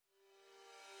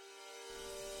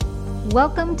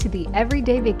Welcome to the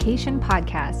Everyday Vacation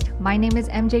Podcast. My name is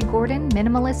MJ Gordon,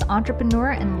 minimalist entrepreneur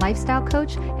and lifestyle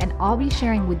coach, and I'll be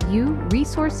sharing with you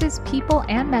resources, people,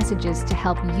 and messages to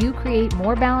help you create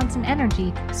more balance and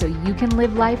energy so you can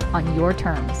live life on your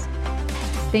terms.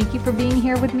 Thank you for being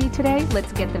here with me today.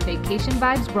 Let's get the vacation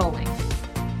vibes rolling.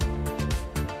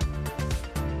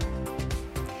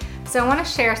 So I want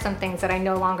to share some things that I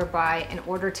no longer buy in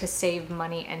order to save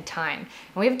money and time.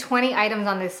 And we have 20 items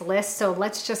on this list, so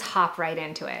let's just hop right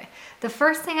into it. The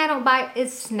first thing I don't buy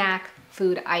is snack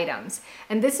food items.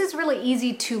 And this is really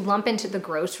easy to lump into the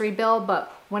grocery bill,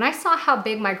 but when I saw how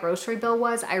big my grocery bill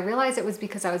was, I realized it was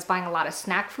because I was buying a lot of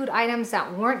snack food items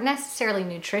that weren't necessarily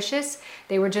nutritious.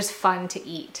 They were just fun to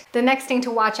eat. The next thing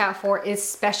to watch out for is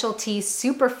specialty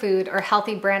superfood or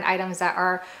healthy brand items that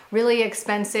are really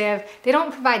expensive. They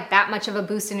don't provide that much of a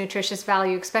boost in nutritious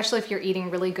value, especially if you're eating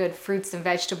really good fruits and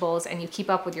vegetables and you keep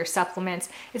up with your supplements.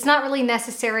 It's not really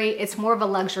necessary. It's more of a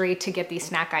luxury to get these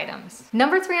snack items.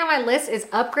 Number 3 on my list is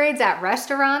upgrades at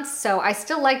restaurants. So I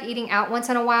still like eating out once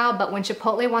in a while, but when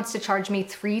Chipotle wants to charge me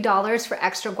 $3 for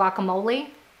extra guacamole,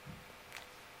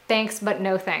 thanks, but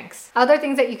no thanks. Other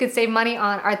things that you could save money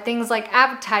on are things like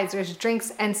appetizers,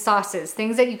 drinks, and sauces,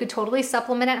 things that you could totally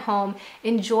supplement at home,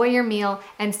 enjoy your meal,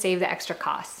 and save the extra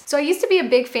costs. So I used to be a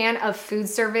big fan of food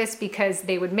service because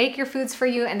they would make your foods for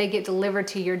you and they get delivered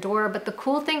to your door. But the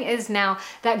cool thing is now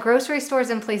that grocery stores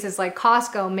and places like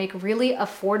Costco make really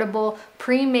affordable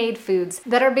pre-made foods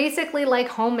that are basically like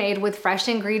homemade with fresh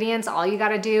ingredients. All you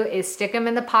gotta do is stick them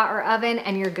in the pot or oven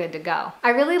and you're good to go. I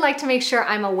really like to make sure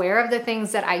I'm aware of the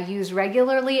things that I use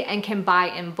regularly and can buy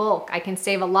in bulk. I can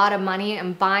save a lot of money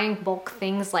in buying bulk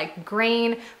things like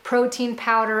grain, protein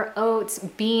powder, oats,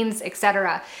 beans,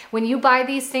 etc. When you buy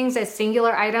these things as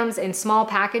singular items in small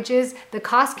packages, the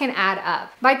cost can add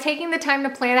up. By taking the time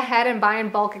to plan ahead and buy in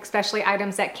bulk, especially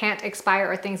items that can't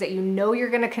expire or things that you know you're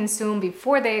going to consume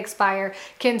before they expire,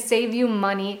 can save you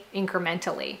money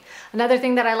incrementally. Another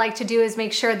thing that I like to do is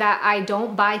make sure that I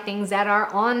don't buy things that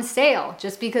are on sale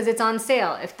just because it's on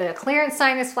sale. If the clearance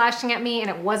sign is flashing at me and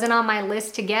it wasn't on my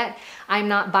list to get, I'm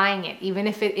not buying it, even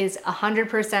if it is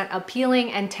 100%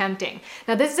 appealing and tempting.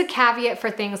 Now, this is a caveat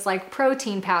for things like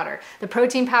protein powder. The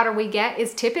protein powder we get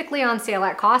is typically on sale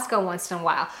at Costco once in a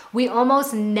while. We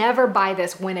almost never buy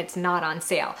this when it's not on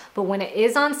sale, but when it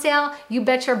is on sale, you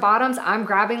bet your bottoms I'm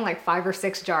grabbing like 5 or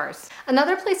 6 jars.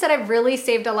 Another place that I've really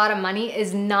saved a lot of money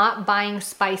is not buying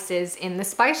spices in the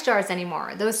spice jars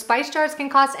anymore. Those spice jars can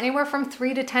cost anywhere from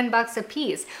 $3 to $10 a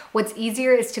piece. What's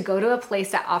easier is to go to a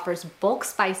place that offers bulk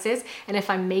spices, and if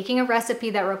I'm making a recipe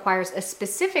that requires a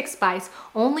specific spice,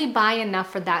 only buy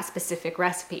enough for that specific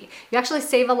recipe. You actually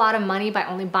save a lot of money by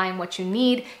only buying what you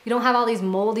need. You don't have all these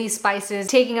moldy spices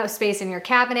taking up space in your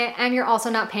cabinet, and you're also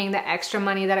not paying the extra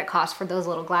money that it costs for those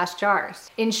little glass jars.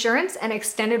 Insurance and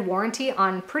extended warranty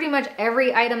on pretty much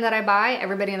every item that I buy,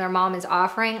 everybody and their mom is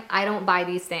offering. I don't buy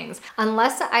these things.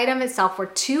 Unless the item itself were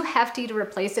too hefty to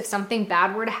replace, if something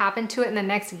bad were to happen to it in the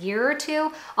next year or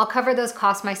two, I'll cover those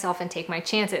costs myself and take my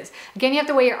chances. Again, you have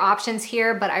to weigh your options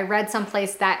here, but I read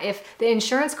someplace that if the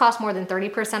insurance costs more than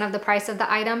 30% of the price of the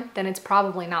item, then it's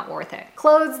probably not worth it.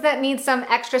 Clothes that need some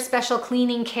extra special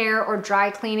cleaning care or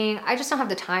dry cleaning, I just don't have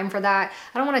the time for that.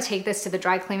 I don't want to take this to the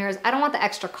dry cleaners. I don't want the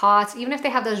extra cost. Even if they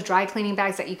have those dry cleaning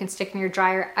bags that you can stick in your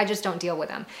dryer, I just don't deal with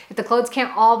them. If the clothes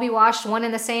can't all be washed one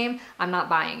and the same, I'm not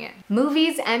buying it.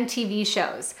 Movies and TV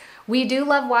shows. We do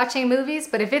love watching movies,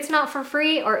 but if it's not for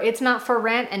free or it's not for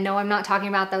rent, and no, I'm not talking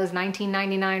about those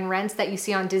 $19.99 rents that you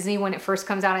see on Disney when it first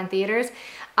comes out in theaters,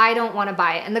 I don't want to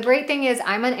buy it. And the great thing is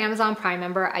I'm an Amazon Prime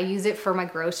member. I use it for my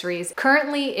groceries.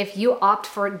 Currently, if you opt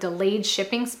for delayed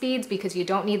shipping speeds because you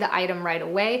don't need the item right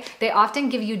away, they often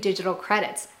give you digital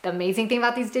credits. The amazing thing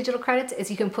about these digital credits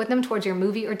is you can put them towards your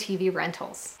movie or TV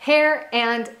rentals. Hair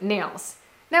and nails.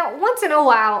 Now, once in a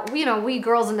while, we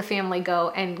girls in the family go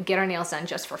and get our nails done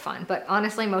just for fun. But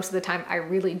honestly, most of the time, I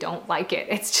really don't like it.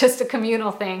 It's just a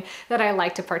communal thing that I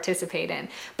like to participate in.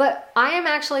 But I am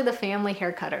actually the family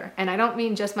hair cutter. And I don't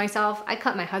mean just myself. I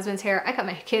cut my husband's hair. I cut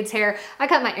my kids' hair. I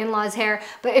cut my in-laws' hair.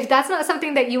 But if that's not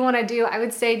something that you want to do, I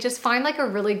would say just find like a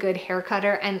really good hair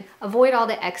cutter and avoid all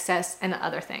the excess and the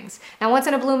other things. Now, once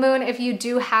in a blue moon, if you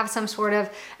do have some sort of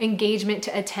engagement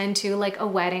to attend to, like a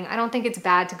wedding, I don't think it's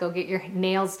bad to go get your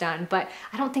nails done, but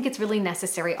I don't think it's really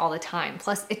necessary all the time.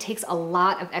 Plus, it takes a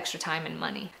lot of extra time and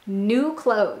money. New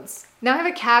clothes. Now I have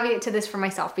a caveat to this for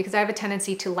myself because I have a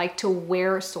tendency to like to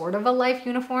wear sort of a life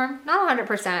uniform, not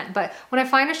 100%, but when I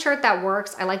find a shirt that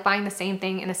works, I like buying the same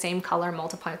thing in the same color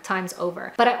multiple times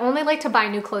over. But I only like to buy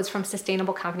new clothes from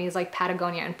sustainable companies like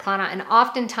Patagonia and Prana, and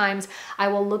oftentimes I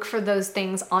will look for those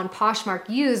things on Poshmark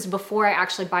used before I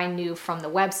actually buy new from the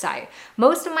website.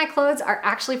 Most of my clothes are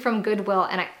actually from Goodwill,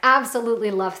 and I absolutely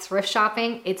love thrift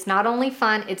shopping. It's not only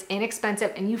fun, it's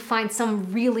inexpensive, and you find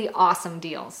some really awesome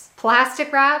deals.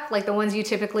 Plastic wrap, like the ones you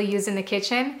typically use in the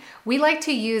kitchen, we like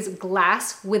to use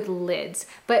glass with lids.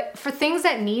 But for things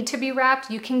that need to be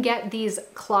wrapped, you can get these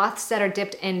cloths that are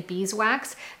dipped in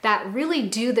beeswax that really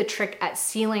do the trick at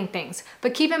sealing things.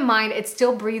 But keep in mind, it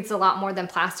still breathes a lot more than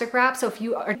plastic wrap. So if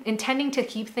you are intending to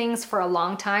keep things for a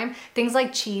long time, things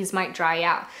like cheese might dry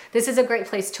out. This is a great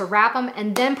place to wrap them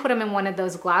and then put them in one of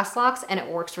those glass locks, and it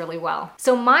works really well.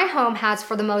 So my home has,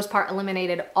 for the most part,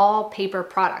 eliminated all paper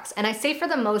products. And I say for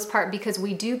the most part because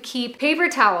we do keep paper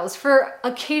towels for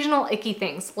occasional icky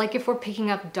things, like if we're picking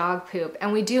up dog poop,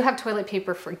 and we do have toilet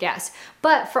paper for guests.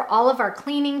 But for all of our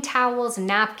cleaning towels,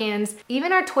 napkins,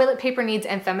 even our toilet paper needs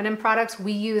and feminine products,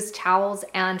 we use towels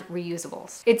and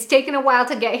reusables. It's taken a while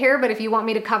to get here, but if you want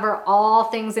me to cover all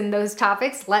things in those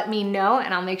topics, let me know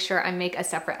and I'll make sure I make a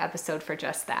separate episode for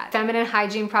just that. Feminine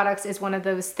hygiene products is one of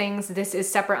those things. This is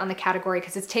separate on the category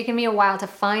because it's taken me a while to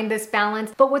find this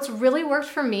balance. But what's really worked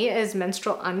for me is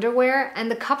menstrual underwear,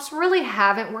 and the cups really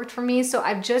haven't worked for me. So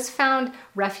I've just found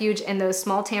refuge in those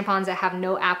small tampons that have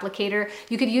no applicator.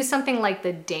 You could use something like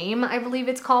the Dame, I believe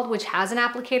it's called, which has an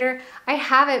applicator. I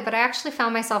have it, but I actually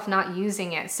found myself not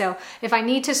using it. So if I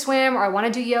need to swim or I want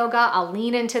to do yoga, I'll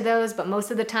lean into those, but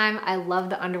most of the time I love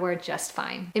the underwear just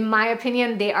fine. In my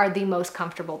opinion, they are the most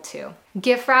comfortable too.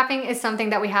 Gift wrapping is something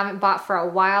that we haven't bought for a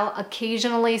while.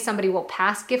 Occasionally somebody will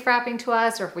pass gift wrapping to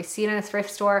us, or if we see it in a thrift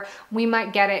store, we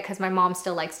might get it because my mom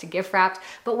still likes to gift wrap.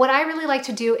 But what I really like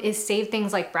to do is save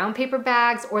things like brown paper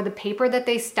bags or the paper that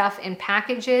they stuff in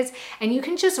packages, and you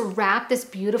can just wrap this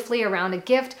beautifully around a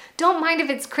gift. Don't mind if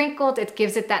it's crinkled, it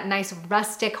gives it that nice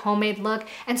rustic homemade look,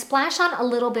 and splash on a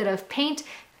little bit of paint,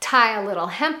 tie a little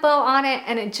hemp bow on it,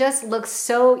 and it just looks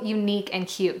so unique and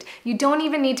cute. You don't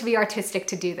even need to be artistic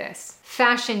to do this.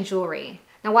 Fashion jewelry.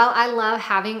 Now, while I love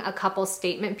having a couple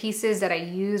statement pieces that I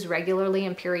use regularly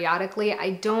and periodically,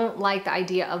 I don't like the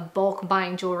idea of bulk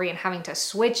buying jewelry and having to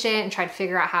switch it and try to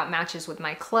figure out how it matches with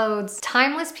my clothes.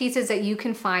 Timeless pieces that you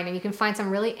can find, and you can find some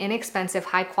really inexpensive,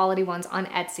 high quality ones on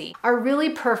Etsy, are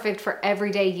really perfect for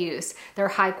everyday use. They're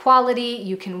high quality,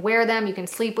 you can wear them, you can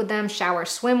sleep with them, shower,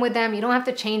 swim with them, you don't have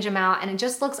to change them out, and it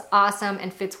just looks awesome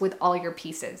and fits with all your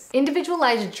pieces.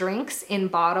 Individualized drinks in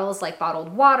bottles like bottled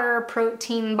water,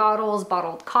 protein bottles,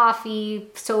 bottled coffee,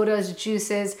 sodas,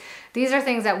 juices. These are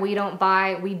things that we don't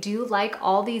buy. We do like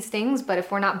all these things, but if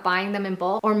we're not buying them in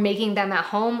bulk or making them at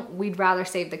home, we'd rather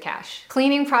save the cash.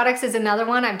 Cleaning products is another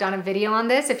one. I've done a video on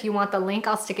this. If you want the link,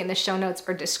 I'll stick it in the show notes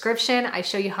or description. I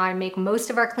show you how I make most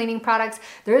of our cleaning products.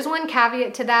 There is one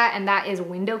caveat to that, and that is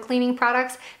window cleaning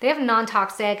products. They have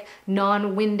non-toxic,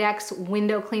 non-Windex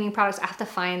window cleaning products. I have to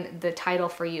find the title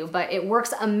for you, but it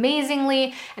works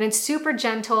amazingly and it's super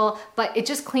gentle, but it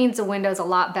just cleans the windows a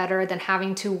lot better than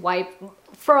having to wipe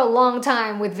for a long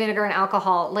time with vinegar and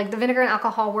alcohol. Like, the vinegar and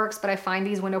alcohol works, but I find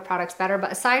these window products better.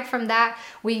 But aside from that,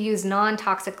 we use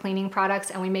non-toxic cleaning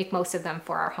products and we make most of them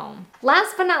for our home.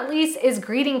 Last but not least is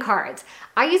greeting cards.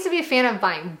 I used to be a fan of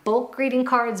buying bulk greeting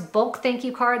cards, bulk thank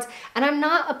you cards, and I'm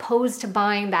not opposed to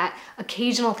buying that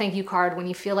occasional thank you card when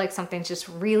you feel like something's just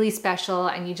really special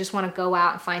and you just want to go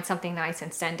out and find something nice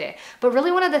and send it. But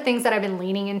really, one of the things that I've been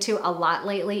leaning into a lot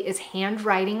lately is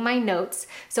handwriting my notes.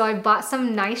 So I've bought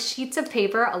some nice sheets of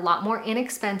paper, a lot more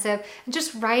inexpensive, and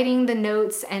just writing the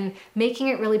notes and making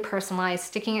it really personalized,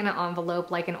 sticking it in an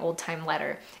envelope like an old-time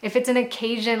letter. If it's an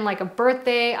occasion like a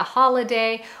birthday, a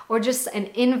holiday, or just an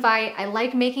invite, I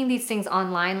like making these things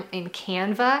online in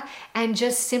Canva and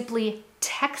just simply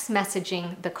text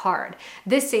messaging the card.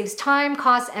 This saves time,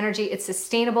 cost, energy, it's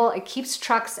sustainable, it keeps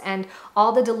trucks and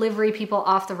all the delivery people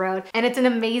off the road, and it's an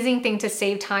amazing thing to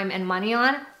save time and money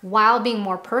on while being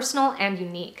more personal and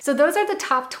unique. So those are the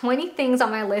top 20 things on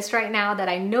my list right now that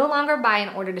I no longer buy in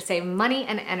order to save money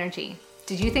and energy.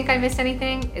 Did you think I missed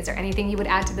anything? Is there anything you would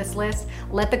add to this list?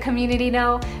 Let the community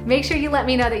know. Make sure you let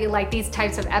me know that you like these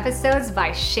types of episodes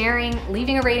by sharing,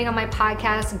 leaving a rating on my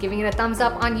podcast, giving it a thumbs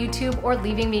up on YouTube, or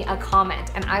leaving me a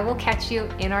comment, and I will catch you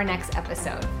in our next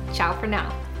episode. Ciao for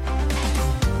now.